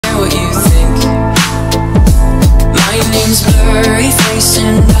blurry face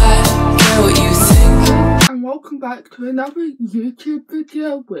and I care what you think. And welcome back to another YouTube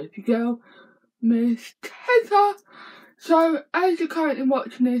video with your girl, Misstezza. So, as you're currently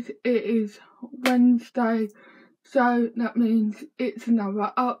watching this, it is Wednesday, so that means it's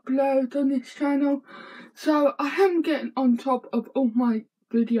another upload on this channel. So, I am getting on top of all my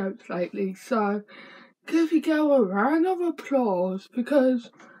videos lately, so give your girl a round of applause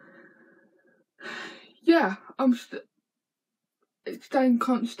because, yeah, it's staying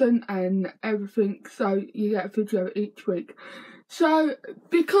constant and everything, so you get a video each week. So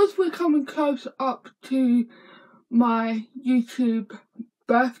because we're coming close up to my YouTube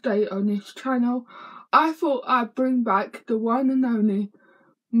birthday on this channel, I thought I'd bring back the one and only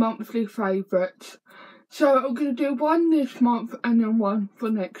monthly favourites. So I'm going to do one this month and then one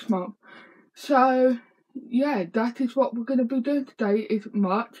for next month. So yeah, that is what we're going to be doing today, is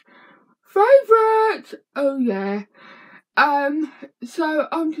March favourites. Oh yeah. So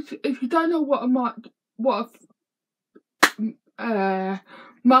I'm just, if you don't know what a monthly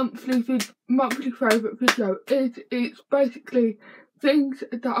favourite video is, it's basically things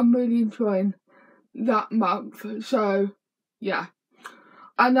that I'm really enjoying that month. So yeah,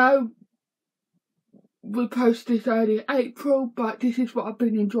 I know we posted this early April, but this is what I've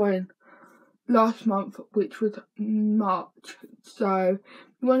been enjoying last month, which was March. So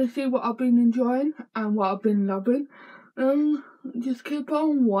you want to see what I've been enjoying and what I've been loving, just keep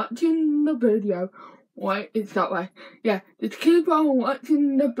on watching the video. Wait, it's that way. Yeah, just keep on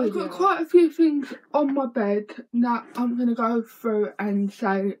watching the video. I've got quite a few things on my bed that I'm going to go through and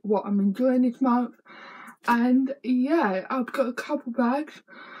say what I'm enjoying this month. And yeah, I've got a couple bags.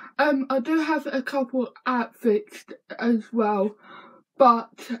 I do have a couple outfits as well,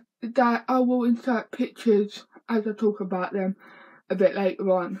 but that I will insert pictures as I talk about them a bit later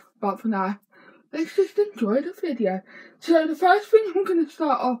on. But for now, let's just enjoy the video. So the first thing I'm going to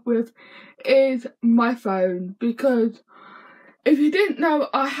start off with is my phone, because if you didn't know,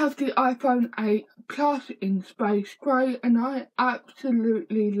 I have the iPhone 8 Plus in space grey, and I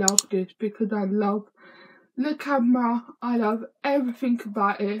absolutely love this because I love the camera, I love everything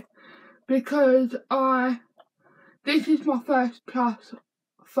about it, because this is my first Plus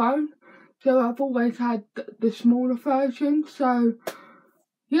phone, so I've always had the smaller version, so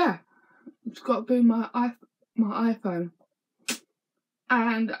yeah, it's got to be my iPhone,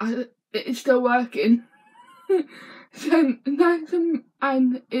 and it's still working. So nice,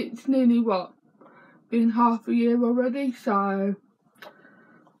 and it's nearly been half a year already. So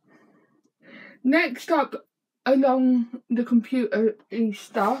next up, along the computer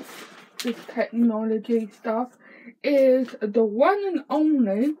stuff, the technology stuff, is the one and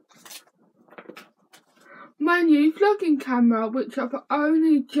only my new vlogging camera, which I've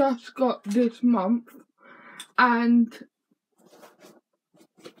only just got this month, and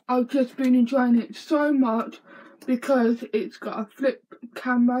I've just been enjoying it so much because it's got a flip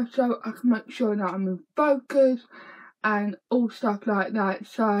camera, so I can make sure that I'm in focus and all stuff like that.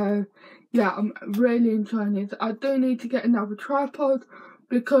 So yeah, I'm really enjoying it. I do need to get another tripod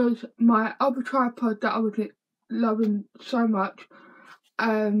because my other tripod that I was loving so much,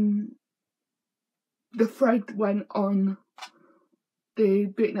 the thread went on the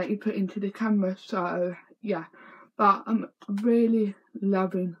bit that you put into the camera. So yeah, but I'm really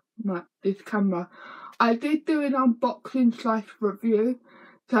loving this camera. I did do an unboxing / review,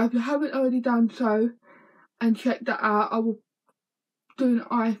 so if you haven't already done so and checked that out, I will do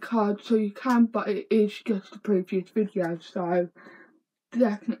an iCard so you can, but it is just a previous video, so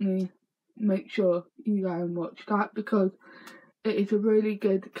definitely make sure you go and watch that because it is a really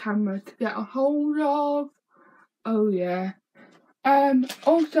good camera to get a hold of. Oh yeah.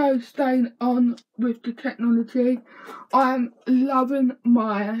 Also staying on with the technology, I'm loving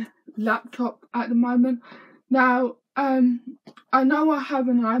my laptop at the moment. Now, I know I have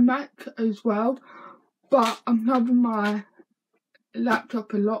an iMac as well, but I'm loving my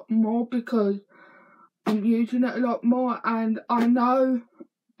laptop a lot more because I'm using it a lot more, and I know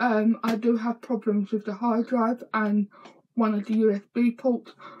I do have problems with the hard drive and one of the USB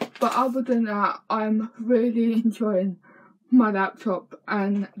ports, but other than that, I'm really enjoying my laptop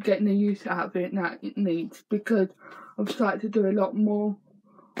and getting the use out of it that it needs, because I've started to do a lot more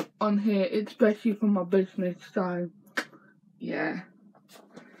on here, especially for my business. So yeah,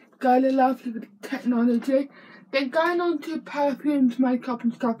 gotta love the technology. Then going on to perfumes, makeup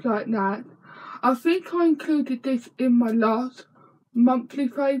and stuff like that, I think I included this in my last monthly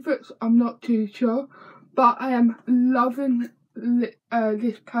favourites, I'm not too sure, but I am loving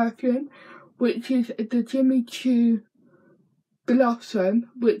this perfume, which is the Jimmy Choo Blossom,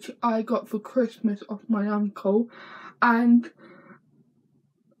 which I got for Christmas off my uncle, and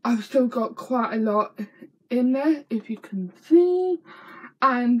I've still got quite a lot in there, if you can see,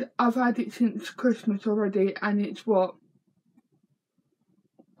 and I've had it since Christmas already, and it's what,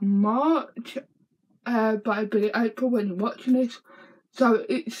 March, but it'll be April when you're watching this, so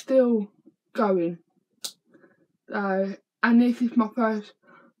it's still going. And this is my first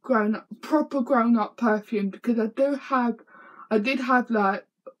proper grown up perfume, because I did have like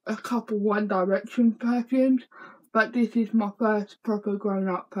a couple One Direction perfumes, but this is my first proper grown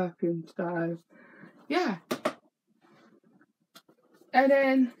up perfume, so yeah. And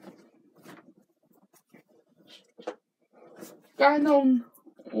then going on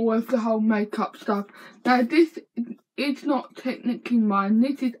with the whole makeup stuff. Now this is not technically mine,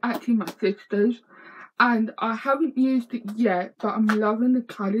 this is actually my sister's, and I haven't used it yet, but I'm loving the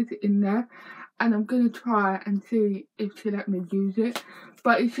colours in there, and I'm going to try and see if she'll let me use it.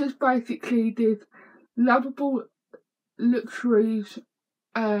 But it's just basically this lovable luxuries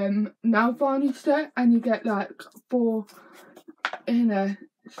nail varnish set, and you get like 4 in a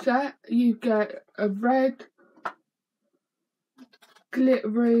set. You get a red,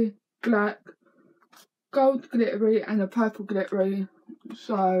 glittery, black, gold glittery, and a purple glittery.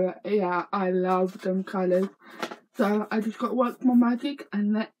 So yeah, I love them colours. So I just got to work my magic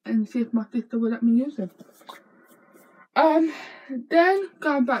and see if my sister will let me use them. Then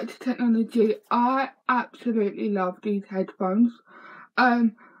going back to technology, I absolutely love these headphones.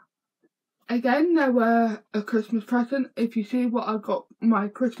 Again, they were a Christmas present. If you see what I got my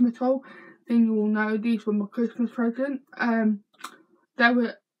Christmas haul, then you will know these were my Christmas present. And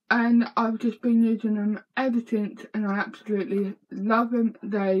I've just been using them ever since, and I absolutely love them.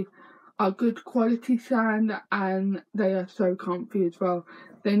 They are good quality sound, and they are so comfy as well.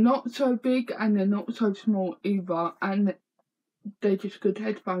 They're not so big and they're not so small either, and they're just good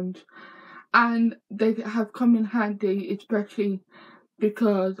headphones. And they have come in handy, especially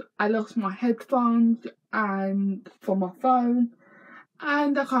because I lost my headphones and for my phone,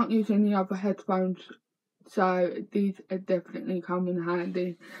 and I can't use any other headphones, so these are definitely come in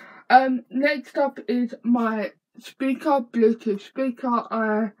handy. Next up is my speaker, Bluetooth speaker.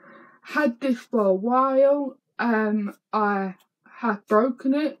 I had this for a while. I have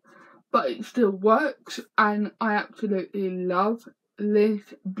broken it, but it still works, and I absolutely love this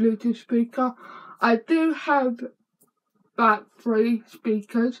Bluetooth speaker. I do have about 3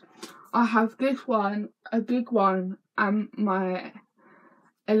 speakers. I have this one, a big one, and my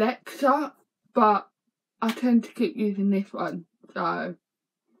Alexa, but I tend to keep using this one, so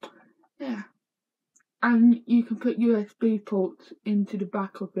yeah. And you can put USB ports into the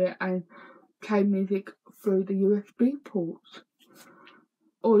back of it and play music through the USB ports,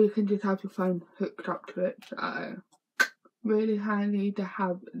 or you can just have your phone hooked up to it, so really handy to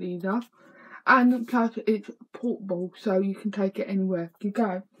have these up. And plus it's portable, so you can take it anywhere you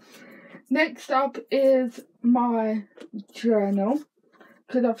go. Next up is my journal,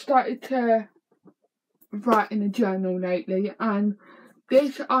 because I've started to write in a journal lately, and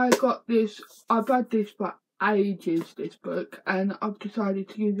I've had this for ages, this book, and I've decided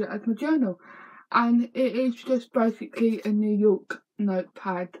to use it as my journal. And it is just basically a New York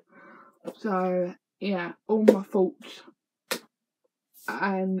notepad. So yeah, all my thoughts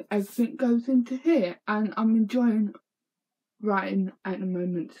and everything goes into here, and I'm enjoying writing at the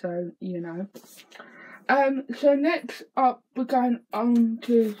moment, so you know. So next up we're going on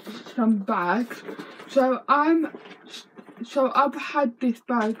to some bags. So I've had this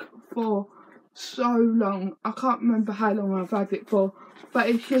bag for so long, I can't remember how long I've had it for, but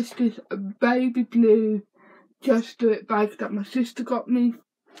it's just this baby blue Just Do It bag that my sister got me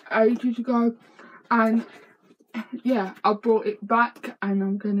ages ago, and yeah, I brought it back and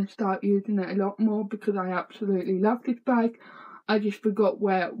I'm going to start using it a lot more because I absolutely love this bag. I just forgot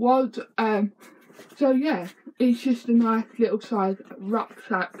where it was. So yeah, it's just a nice little size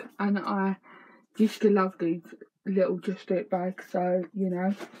rucksack, and I used to love these little Just Do It bags, so you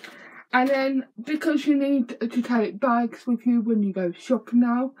know. And then because you need to take bags with you when you go shopping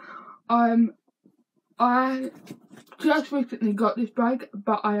now, I just recently got this bag,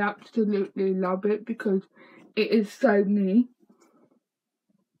 but I absolutely love it because it is so me.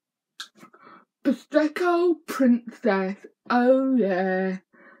 Prosecco Princess, oh yeah,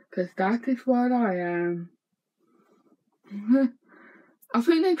 because that is what I am. I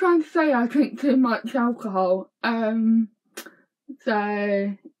think they're trying to say I drink too much alcohol,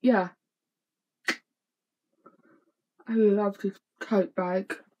 so yeah. I love this tote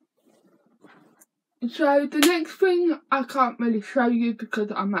bag. So the next thing I can't really show you because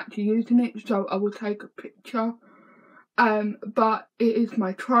I'm actually using it, so I will take a picture. But it is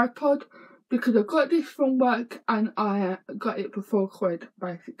my tripod. because I got this from work and I got it for £4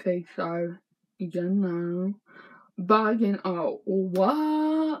 basically, so you know, bargain or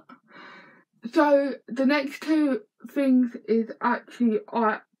what? So the next two things is actually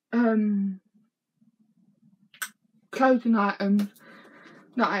clothing items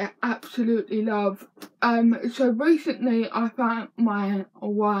that I absolutely love. So recently I found my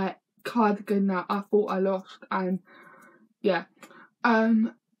white cardigan that I thought I lost, and yeah,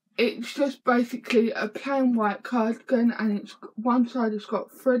 it's just basically a plain white cardigan, and it's one side has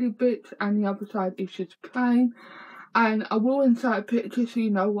got thready bits and the other side is just plain. And I will insert a picture so you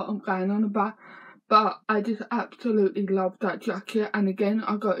know what I'm going on about. But I just absolutely love that jacket, and again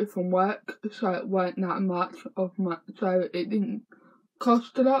I got it from work, so it weren't that much so it didn't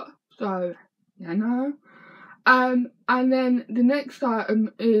cost a lot, so you know. And then the next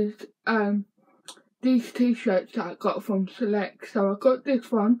item is these t-shirts that I got from Select. So I got this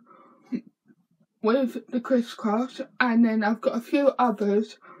one with the crisscross, and then I've got a few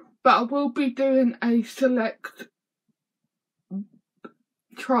others, but I will be doing a Select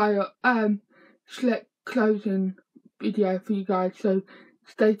trial Select clothing video for you guys, so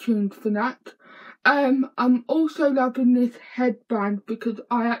stay tuned for that. I'm also loving this headband because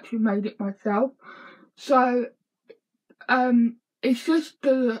I actually made it myself. So it's just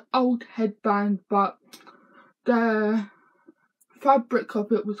the old headband, but the fabric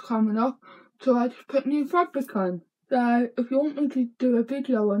of it was coming off, so I just put new fabric on. So if you want me to do a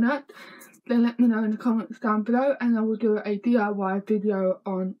video on that, then let me know in the comments down below, and I will do a DIY video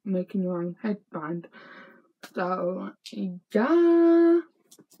on making your own headband. So yeah.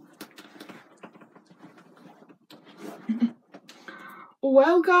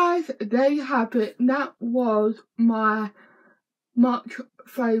 Well guys, there you have it. That was my March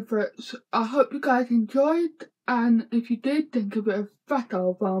favourites. I hope you guys enjoyed, and if you did, then give it a fat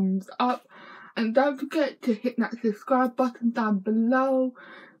old thumbs up, and don't forget to hit that subscribe button down below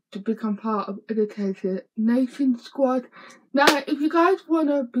to become part of the Misstezza Nation squad. Now, if you guys want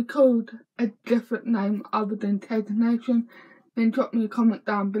to be called a different name other than Misstezza Nation, then drop me a comment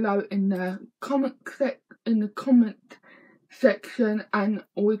down below in the comment section, and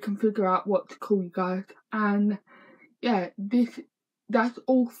we can figure out what to call you guys. And yeah, that's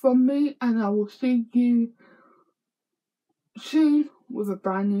all from me, and I will see you soon with a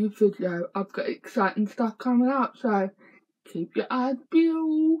brand new video. I've got exciting stuff coming out, so keep your eyes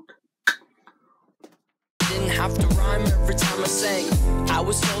peeled. Didn't have to rhyme every time I sang. I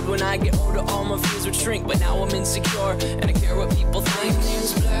was told when I get older all my fears would shrink, but now I'm insecure and I care what people think. My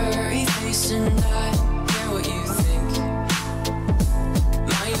name's blurry face and I care what you think.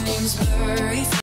 My name's blurry face.